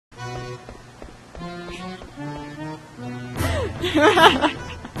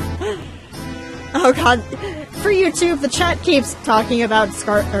Oh god. For YouTube, the chat keeps talking about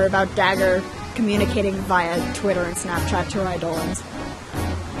about Dagger communicating via Twitter and Snapchat to her Eidolons.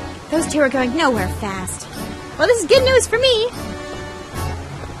 Those two are going nowhere fast. Well, this is good news for me!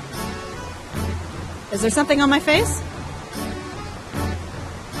 Is there something on my face?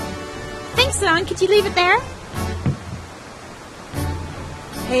 Thanks, Son. Could you leave it there?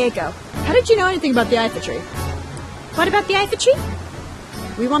 Hey, Eiko. How did you know anything about the Eiffel tree? What about the Eiffel tree?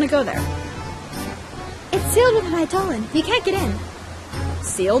 We want to go there. It's sealed with an Eidolon. You can't get in.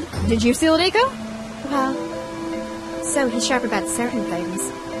 Sealed? Did you seal it, Eiko? Well, so he's sharp about certain things.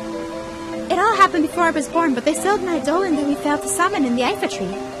 It all happened before I was born, but they sealed an Eidolon that we failed to summon in the Eiffel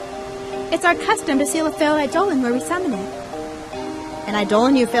tree. It's our custom to seal a failed Eidolon where we summon it. An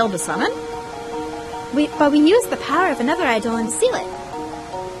Eidolon you failed to summon? But we used the power of another Eidolon to seal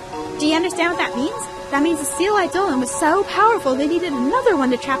it. Do you understand what that means? That means the sealed Eidolon was so powerful they needed another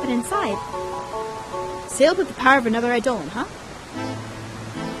one to trap it inside. Sealed with the power of another Eidolon, huh?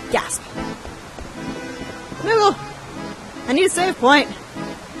 Gasp. Moogle! I need a save point.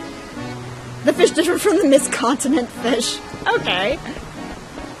 The fish different from the Mist-Continent fish. Okay.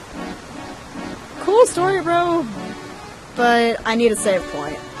 Cool story, bro. But I need a save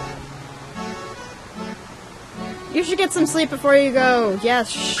point. You should get some sleep before you go. Yes,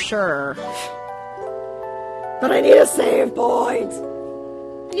 sure. But I need a save point.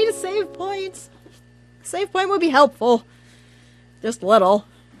 I need a save point. Save point would be helpful. Just a little.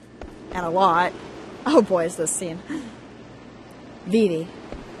 And a lot. Oh boy, is this scene. Vivi.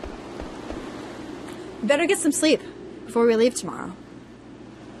 You better get some sleep before we leave tomorrow.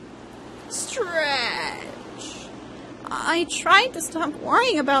 Stretch. I tried to stop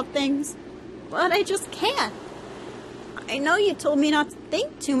worrying about things, but I just can't. I know you told me not to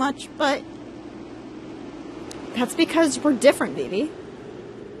think too much, but that's because we're different, Vivi.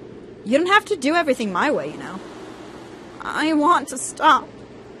 You don't have to do everything my way, you know. I want to stop.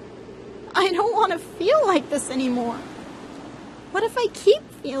 I don't want to feel like this anymore. What if I keep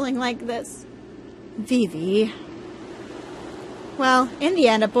feeling like this? Vivi. Well, in the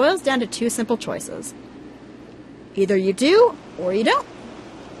end, it boils down to two simple choices. Either you do, or you don't.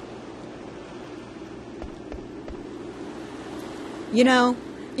 You know,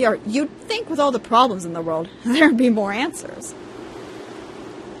 you'd think with all the problems in the world, there'd be more answers.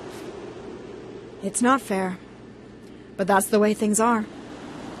 It's not fair, but that's the way things are.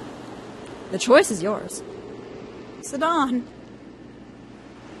 The choice is yours. Sidon.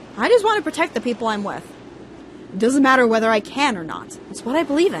 I just want to protect the people I'm with. It doesn't matter whether I can or not. It's what I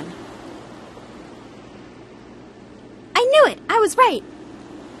believe in. I knew it! I was right!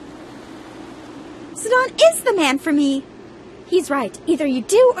 Sidon is the man for me! He's right. Either you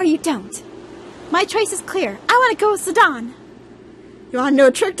do or you don't. My choice is clear. I want to go with Sidon. You want to know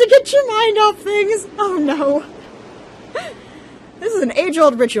a trick to get your mind off things? Oh no. This is an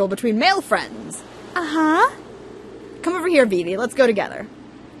age-old ritual between male friends. Uh-huh. Come over here, Vivi. Let's go together.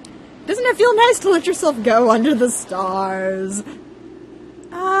 Doesn't it feel nice to let yourself go under the stars?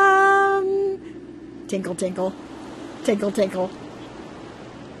 Tinkle, tinkle. Tinkle, tinkle.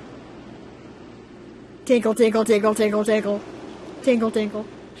 Tinkle, tinkle, tinkle, tinkle, tinkle. Tinkle, tinkle.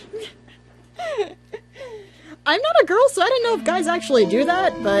 I'm not a girl, so I don't know if guys actually do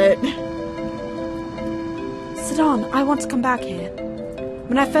that, but... Sidon, I want to come back here.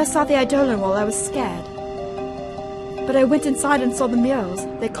 When I first saw the Eidolon wall, I was scared. But I went inside and saw the murals.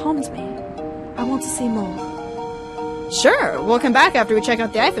 They calmed me. I want to see more. Sure, we'll come back after we check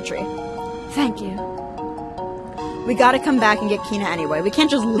out the Eiffel tree. Thank you. We gotta come back and get Kina anyway. We can't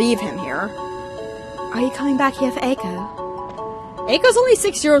just leave him here. Are you coming back here for Eiko? Eiko's only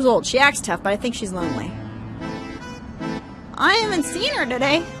 6 years old. She acts tough, but I think she's lonely. I haven't seen her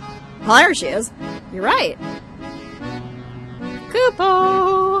today. Well, there she is. You're right.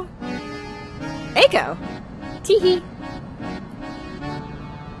 Kupo! Eiko! Teehee.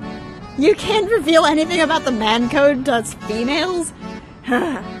 You can't reveal anything about the man code to us females?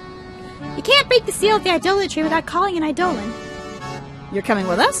 You can't break the seal of the idolatry without calling an Eidolon. You're coming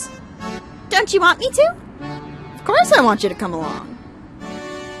with us? Don't you want me to? Of course I want you to come along.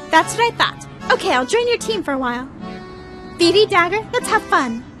 That's what I thought. Okay, I'll join your team for a while. Vivi, Dagger, let's have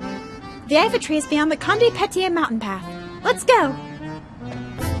fun. The Eiffel tree is beyond the Conde Petier mountain path. Let's go.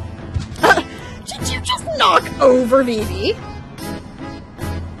 Did you just knock over Vivi?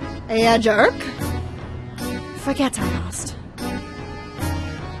 A jerk? Forget I asked.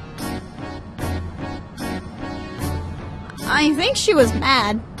 I think she was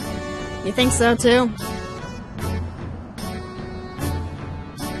mad. You think so too?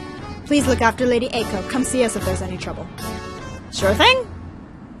 Please look after Lady Aiko. Come see us if there's any trouble. Sure thing?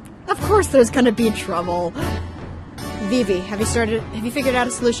 Of course there's gonna be trouble. Vivi, have you figured out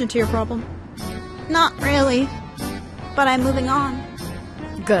a solution to your problem? Not really. But I'm moving on.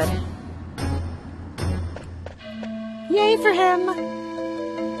 Good. Yay for him!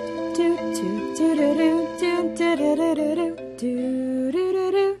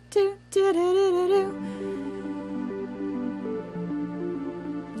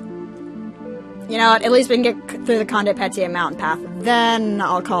 You know what? At least we can get through the Conde Petier mountain path. Then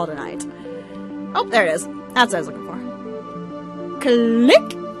I'll call it a night. Oh, there it is. That's what I was looking for.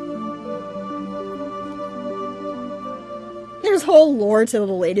 Click! There's whole lore to the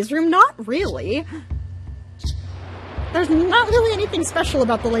ladies' room. Not really. There's not really anything special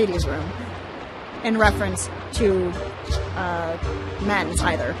about the ladies' room. In reference to, men's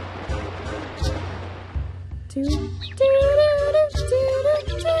either.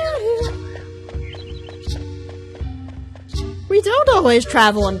 We don't always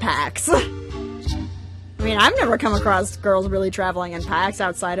travel in packs. I mean, I've never come across girls really traveling in packs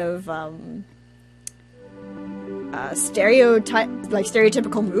outside of,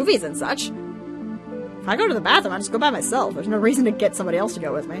 stereotypical movies and such. If I go to the bathroom, I just go by myself. There's no reason to get somebody else to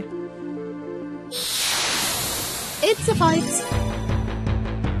go with me. It's a fight.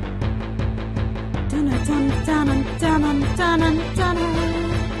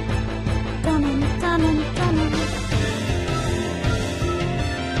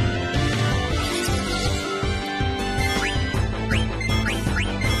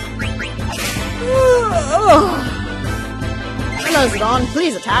 Hello, Zidane.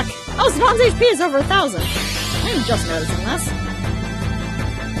 Please attack. Oh, Zidane's HP is over 1,000. I'm just noticing this.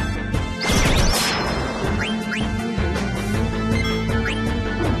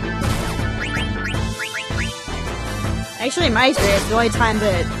 Actually, in my experience, the only time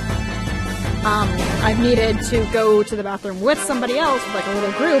that I've needed to go to the bathroom with somebody else, with like a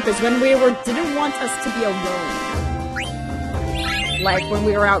little group, is when we didn't want us to be alone. Like when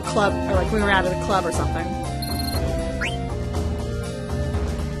we were out club, or like when we were out at a club or something.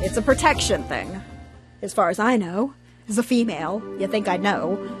 It's a protection thing, as far as I know. As a female, you think I'd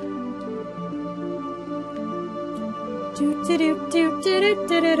know.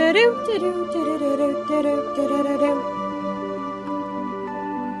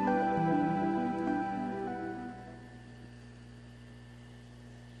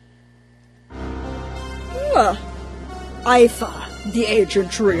 Ifa, the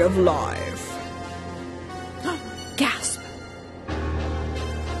ancient tree of life. Gasp.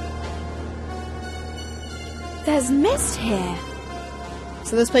 There's mist here.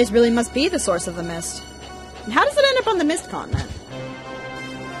 So this place really must be the source of the mist. And how does it end up on the mist continent?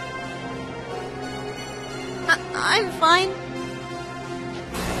 I'm fine.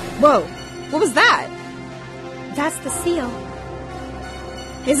 Whoa, what was that? That's the seal.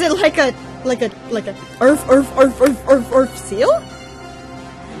 Is it like a earth seal?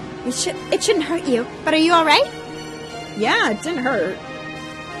 It shouldn't hurt you. But are you alright? Yeah, it didn't hurt.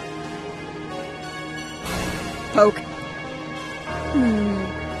 Poke.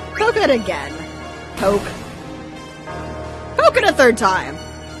 Poke it again. Poke. Poke it a third time.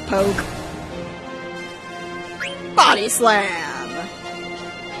 Poke. Body slam.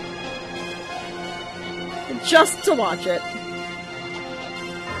 Just to watch it.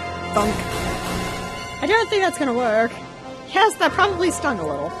 Thunk. I don't think that's gonna work. Yes, that probably stung a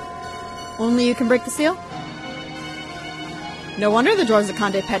little. Only you can break the seal? No wonder the dwarves of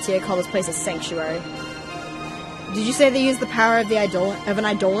Conde Petier call this place a sanctuary. Did you say they use the power of an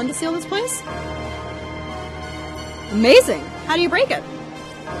Eidolon to seal this place? Amazing! How do you break it?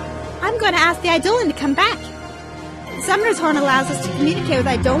 I'm going to ask the Eidolon to come back. The Summoner's Horn allows us to communicate with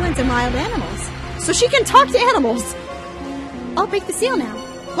Eidolons and wild animals. So she can talk to animals! I'll break the seal now.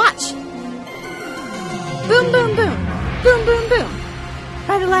 Watch! Boom, boom, boom! Boom, boom, boom!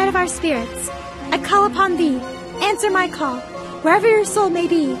 By the light of our spirits, I call upon thee. Answer my call, wherever your soul may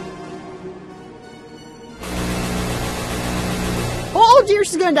be. Oh dear,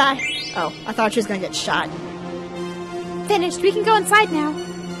 she's gonna die! Oh, I thought she was gonna get shot. Finished. We can go inside now.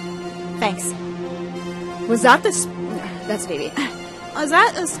 Thanks. Was that the that's Phoebe. Was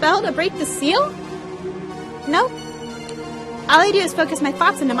that a spell to break the seal? No. All I do is focus my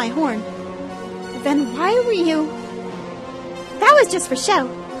thoughts into my horn. Then why were you... That was just for show.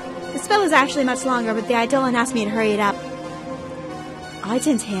 The spell is actually much longer, but the Eidolon asked me to hurry it up. I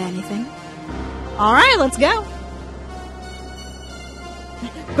didn't hear anything. Alright, let's go.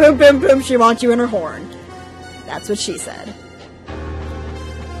 Boom, boom, boom, she wants you in her horn. That's what she said.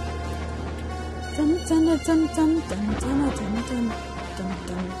 Dun, dun, dun, dun, dun, dun, dun, dun, dun,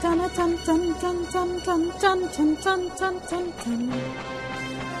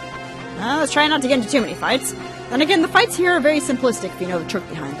 Let's try not to get into too many fights. Then again, the fights here are very simplistic if you know the trick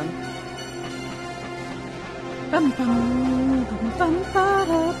behind them.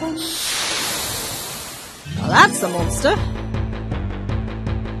 Now that's a monster.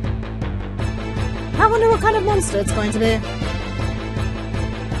 I wonder what kind of monster it's going to be.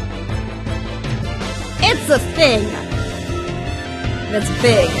 It's a thing! That's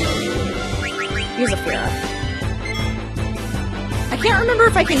big. Use a fear. I can't remember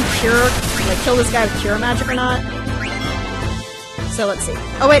if I can kill this guy with cure magic or not. So let's see.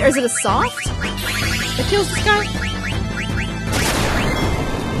 Oh wait, or is it a soft that kills this guy?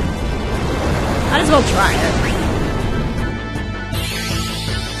 Might as well try it.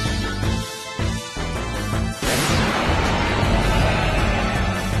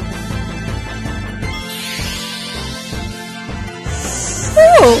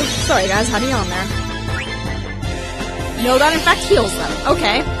 Ooh! Sorry guys, how do you on there? No, that in fact heals them.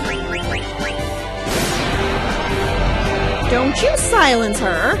 Okay. Don't you silence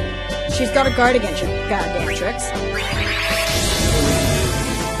her. She's got a guard against your goddamn tricks.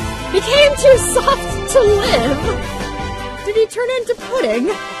 Became too soft to live? Did he turn into pudding?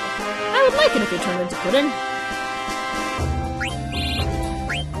 I would like it if he turned into pudding.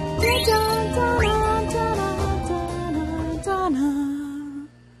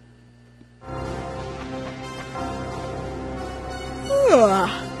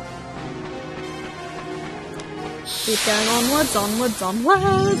 Keep going onwards, onwards,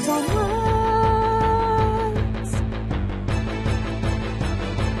 onwards, onwards.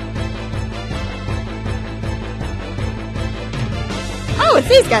 Oh, it's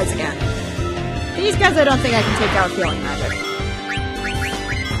these guys again. These guys I don't think I can take out with healing magic.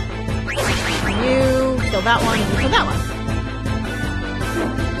 You kill that one, you kill that one.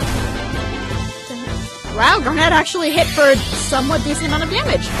 Wow, Garnet actually hit for a somewhat decent amount of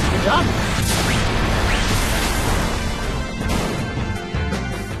damage. Good job.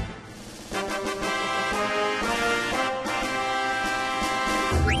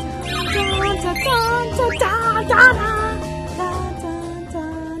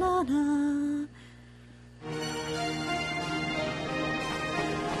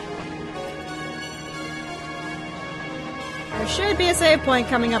 There should be a save point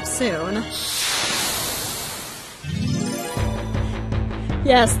coming up soon.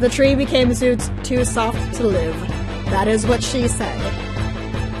 Yes, the tree became too soft to live. That is what she said.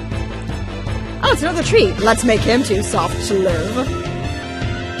 Oh, it's another tree. Let's make him too soft to live.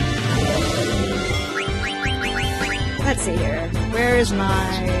 Let's see here. Where is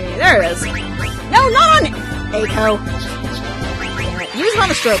my... There it is. No, not on... Aiko. Use it on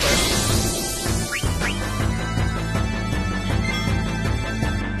the stroker.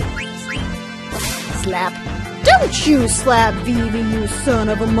 Slap. Don't you slap Vivi, you son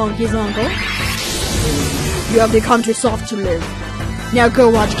of a monkey's uncle. You have become too soft to live. Now go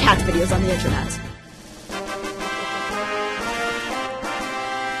watch cat videos on the internet.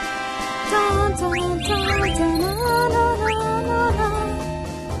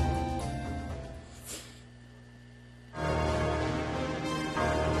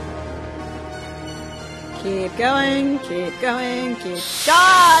 Keep going, keep going, keep...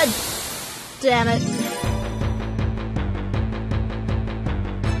 God damn it.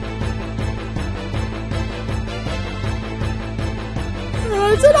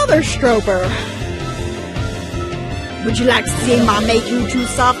 It's another stroper. Would you like to see my make you too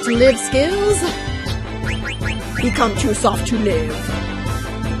soft to live skills? Become too soft to live.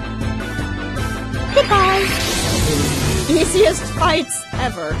 Goodbye. Easiest fights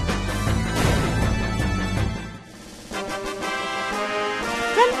ever.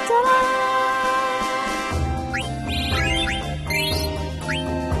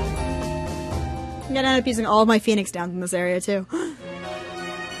 I'm gonna end up using all of my Phoenix downs in this area too.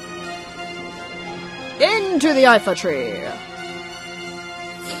 Into the Ifa tree!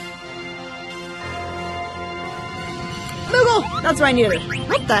 Moogle! That's what I needed.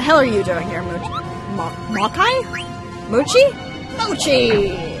 What the hell are you doing here, Makai? Mochi?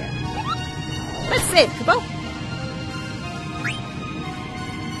 Mochi! Let's save, Kupo.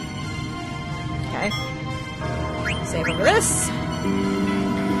 Okay. Save over this.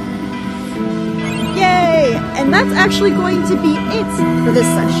 Yay! And that's actually going to be it for this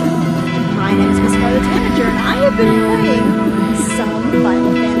session. My name is Miss Scarlet's Manager, and I have been playing some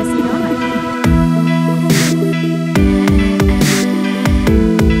Final